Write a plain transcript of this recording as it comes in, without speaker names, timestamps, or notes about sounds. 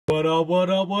What up,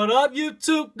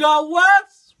 YouTube? Go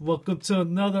West! Welcome to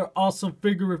another awesome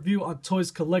figure review on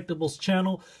Toys Collectibles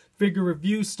channel. Figure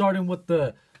review starting with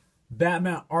the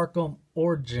Batman Arkham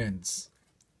Origins.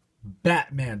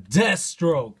 Batman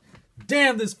Deathstroke.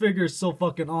 Damn, this figure is so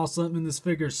fucking awesome, and this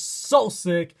figure is so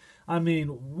sick. I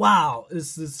mean, wow,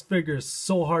 this figure is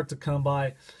so hard to come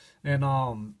by, and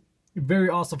very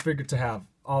awesome figure to have.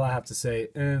 All I have to say,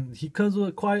 and he comes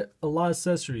with quite a lot of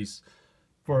accessories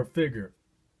for a figure.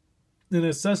 And the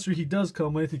accessory he does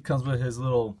come with, he comes with his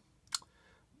little,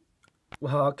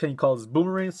 how can you call this,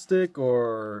 boomerang stick,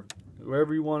 or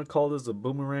whatever you want to call this, a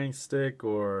boomerang stick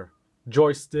or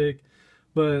joystick.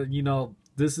 But you know,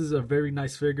 this is a very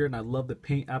nice figure, and I love the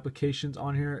paint applications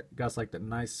on here. It got like the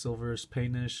nice silverish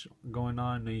paintish going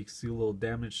on, and you can see a little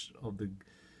damage of the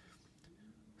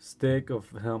stick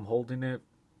of him holding it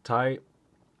tight.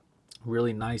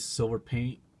 Really nice silver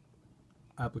paint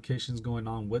applications going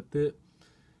on with it.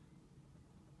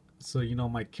 So you know,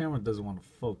 my camera doesn't want to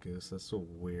focus. That's so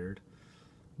weird.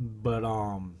 But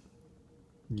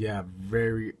yeah,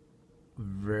 very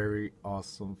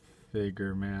awesome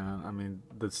figure, man. I mean,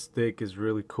 the stick is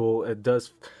really cool. It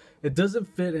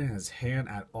doesn't fit in his hand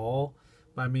at all.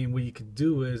 But I mean, what you could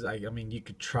do is, I mean, you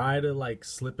could try to like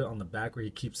slip it on the back where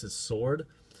he keeps his sword,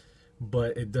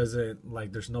 but it doesn't,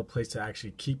 like, there's no place to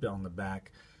actually keep it on the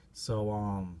back.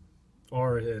 So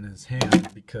or in his hand,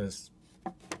 because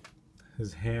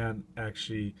his hand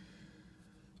actually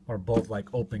are both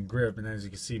like open grip, and as you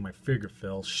can see, my figure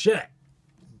fell. Shit.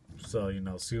 So you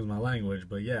know, excuse my language,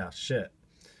 but yeah, shit.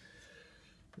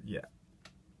 Yeah.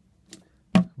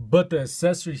 But the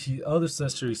accessories, other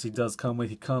accessories he does come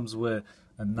with. He comes with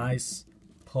a nice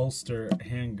holster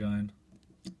handgun,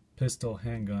 pistol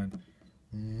handgun.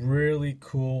 Really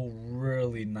cool,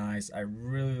 really nice. I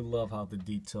really love how the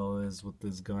detail is with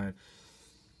this gun.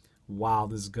 Wow,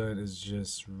 this gun is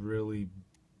just really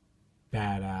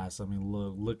badass. I mean,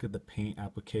 look at the paint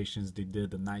applications they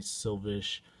did. The nice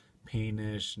silverish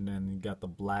paintish, and then you got the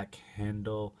black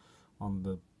handle on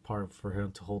the part for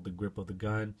him to hold the grip of the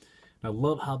gun. And I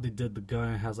love how they did the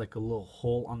gun. It has like a little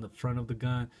hole on the front of the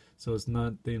gun, so it's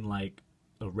nothing like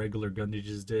a regular gun they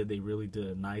just did. They really did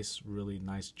a really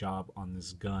nice job on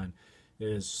this gun. It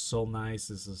is so nice.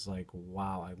 This is like,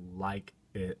 wow, I like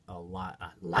it a lot. I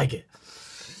like it.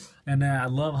 And then I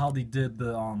love how they did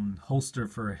the holster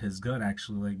for his gun.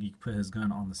 Actually, like, you can put his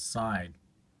gun on the side.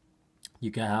 You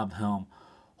can have him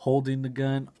holding the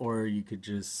gun, or you could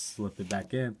just slip it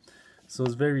back in. So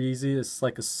it's very easy. It's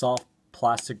like a soft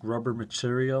plastic rubber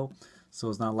material, so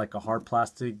it's not like a hard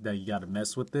plastic that you got to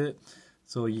mess with it.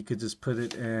 So you could just put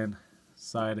it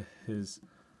inside his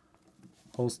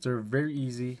holster. Very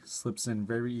easy, slips in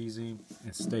very easy,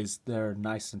 and stays there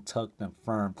nice and tucked and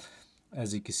firm.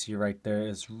 As you can see right there,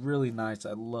 it's really nice.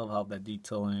 I love how that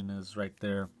detailing is right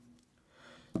there.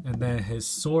 And then his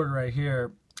sword right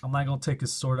here, I'm not gonna take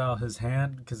his sword out of his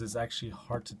hand because it's actually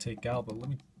hard to take out, but let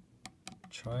me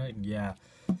try it. Yeah,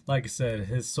 like I said,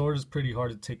 his sword is pretty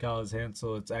hard to take out of his hand,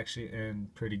 so it's actually in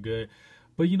pretty good.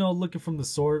 But you know, looking from the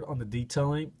sword on the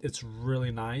detailing, it's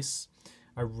really nice.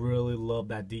 I really love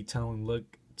that detailing look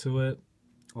to it.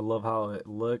 I love how it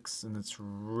looks, and it's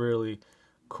really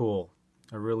cool.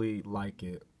 I really like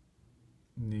it,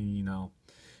 you know.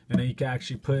 And then you can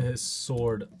actually put his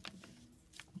sword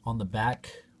on the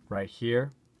back right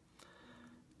here.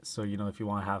 So, you know, if you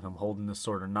want to have him holding the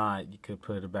sword or not, you could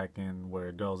put it back in where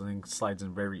it goes. And it slides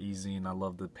in very easy, and I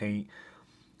love the paint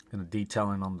and the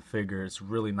detailing on the figure. It's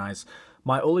really nice.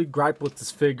 My only gripe with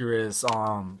this figure is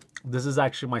this is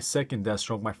actually my second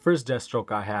Deathstroke. My first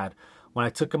Deathstroke I had, when I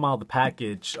took him out of the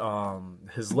package,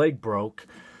 his leg broke.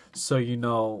 So, you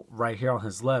know, right here on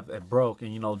his left, it broke.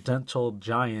 And, you know, Dental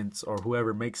Giants, or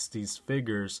whoever makes these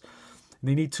figures,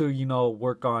 they need to, you know,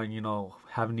 work on, you know,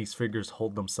 having these figures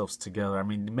hold themselves together. I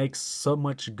mean, it makes so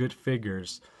much good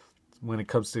figures when it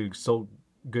comes to so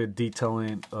good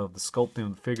detailing of the sculpting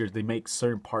of the figures. They make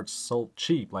certain parts so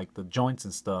cheap, like the joints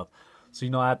and stuff. So,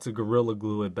 you know, I had to Gorilla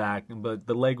Glue it back, but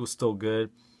the leg was still good.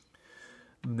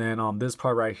 And then this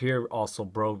part right here also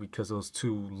broke because it was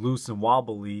too loose and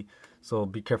wobbly. So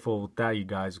be careful with that, you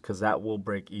guys, because that will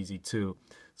break easy too.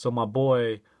 So my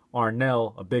boy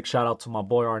Arnell, a big shout out to my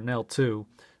boy Arnell too,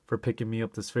 for picking me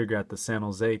up this figure at the San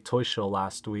Jose Toy Show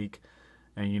last week.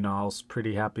 And you know, I was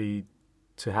pretty happy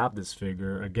to have this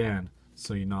figure again.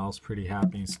 So you know, I was pretty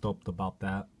happy and stoked about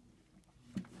that.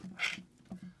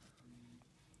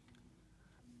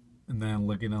 And then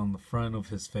looking on the front of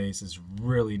his face is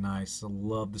really nice. I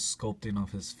love the sculpting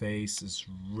of his face. It's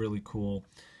really cool.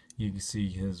 You can see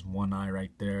his one eye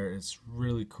right there. It's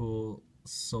really cool.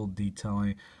 so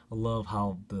detailing. I love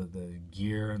how the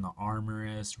gear and the armor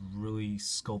is really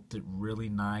sculpted, really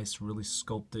nice, really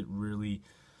sculpted, really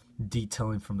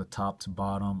detailing from the top to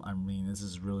bottom. I mean, this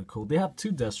is really cool. They have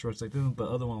two Deathstrokes. I think the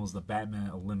other one was the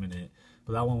Batman Unlimited,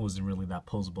 but that one wasn't really that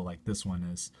posable like this one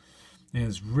is. And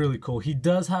it's really cool. He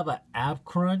does have an ab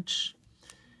crunch.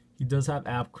 He does have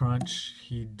ab crunch.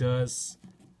 He does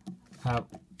have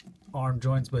arm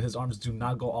joints, but his arms do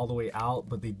not go all the way out,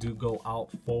 but they do go out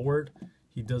forward.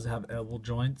 He does have elbow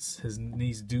joints. His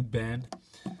knees do bend.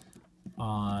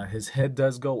 His head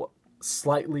does go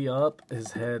slightly up.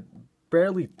 His head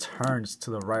barely turns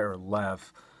to the right or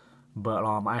left, but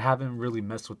I haven't really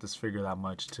messed with this figure that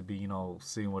much to be,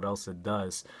 seeing what else it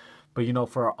does. But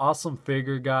for an awesome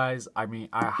figure, guys, I mean,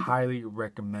 I highly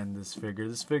recommend this figure.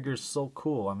 This figure is so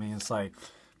cool. I mean, it's like,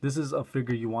 this is a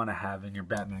figure you want to have in your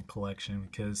Batman collection,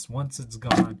 because once it's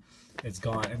gone, it's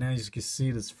gone. And as you can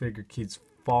see, this figure keeps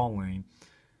falling.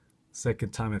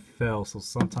 Second time it fell, so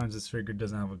sometimes this figure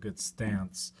doesn't have a good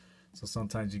stance. So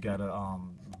sometimes you gotta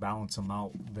balance him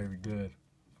out very good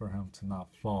for him to not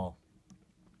fall.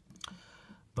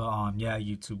 But yeah,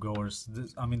 YouTube goers,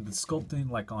 I mean, the sculpting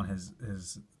like on his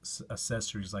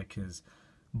accessories, like his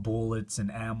bullets and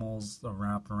ammos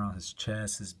wrapped around his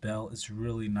chest, his belt, it's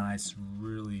really nice,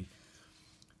 really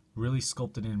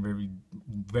sculpted in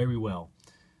very well.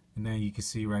 And then you can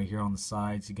see right here on the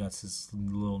sides, he got his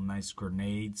little nice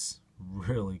grenades.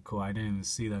 Really cool. I didn't even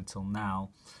see that until now.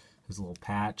 His little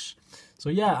patch. So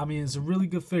yeah, I mean, it's a really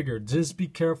good figure. Just be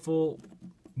careful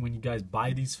when you guys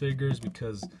buy these figures,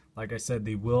 because like I said,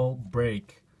 they will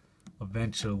break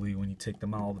eventually when you take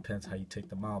them out. All depends how you take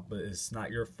them out, but it's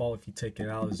not your fault if you take it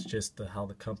out. It's just how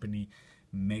the company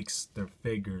makes their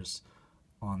figures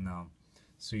on them.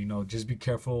 So just be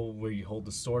careful where you hold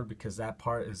the sword, because that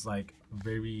part is like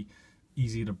very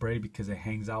easy to break because it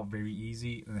hangs out very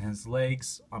easy. And his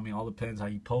legs, I mean, all depends how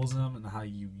you pose them and how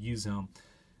you use them.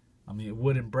 I mean, it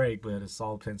wouldn't break, but it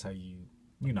all depends how you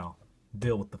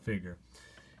deal with the figure.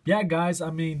 Yeah, guys,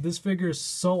 I mean, this figure is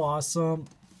so awesome.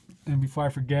 And before I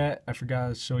forgot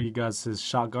to show you guys his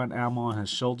shotgun ammo on his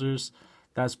shoulders.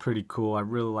 That's pretty cool. I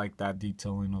really like that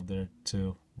detailing over there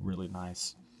too. Really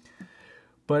nice.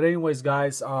 But anyways,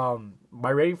 guys, my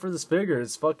rating for this figure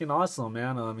is fucking awesome,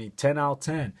 man. I mean, 10 out of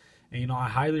 10. And I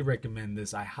highly recommend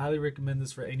this. I highly recommend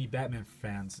this for any Batman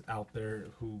fans out there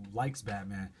who likes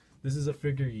Batman. This is a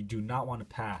figure you do not want to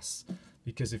pass,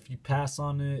 because if you pass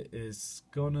on it, it's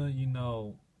gonna,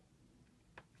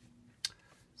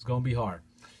 it's gonna be hard.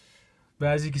 But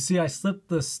as you can see, I slipped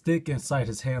the stick inside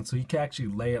his hand, so he can actually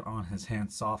lay it on his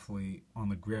hand softly on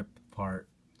the grip part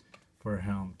for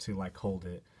him to like hold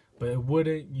it. But it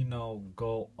wouldn't,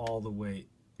 go all the way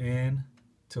in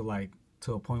to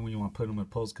a point when you want to put him in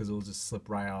pose, because it will just slip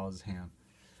right out of his hand.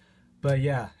 But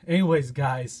yeah, anyways,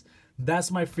 guys,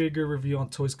 that's my figure review on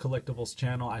Toys Collectibles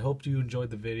channel. I hope you enjoyed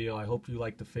the video. I hope you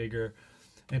liked the figure.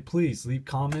 And please leave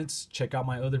comments, check out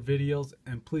my other videos,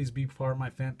 and please be part of my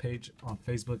fan page on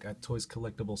Facebook at Toys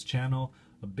Collectibles channel.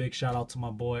 A big shout out to my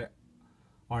boy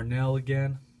Arnell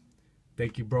again.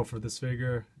 Thank you, bro, for this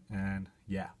figure. And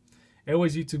yeah.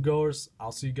 Anyways, YouTube goers,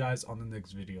 I'll see you guys on the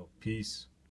next video. Peace.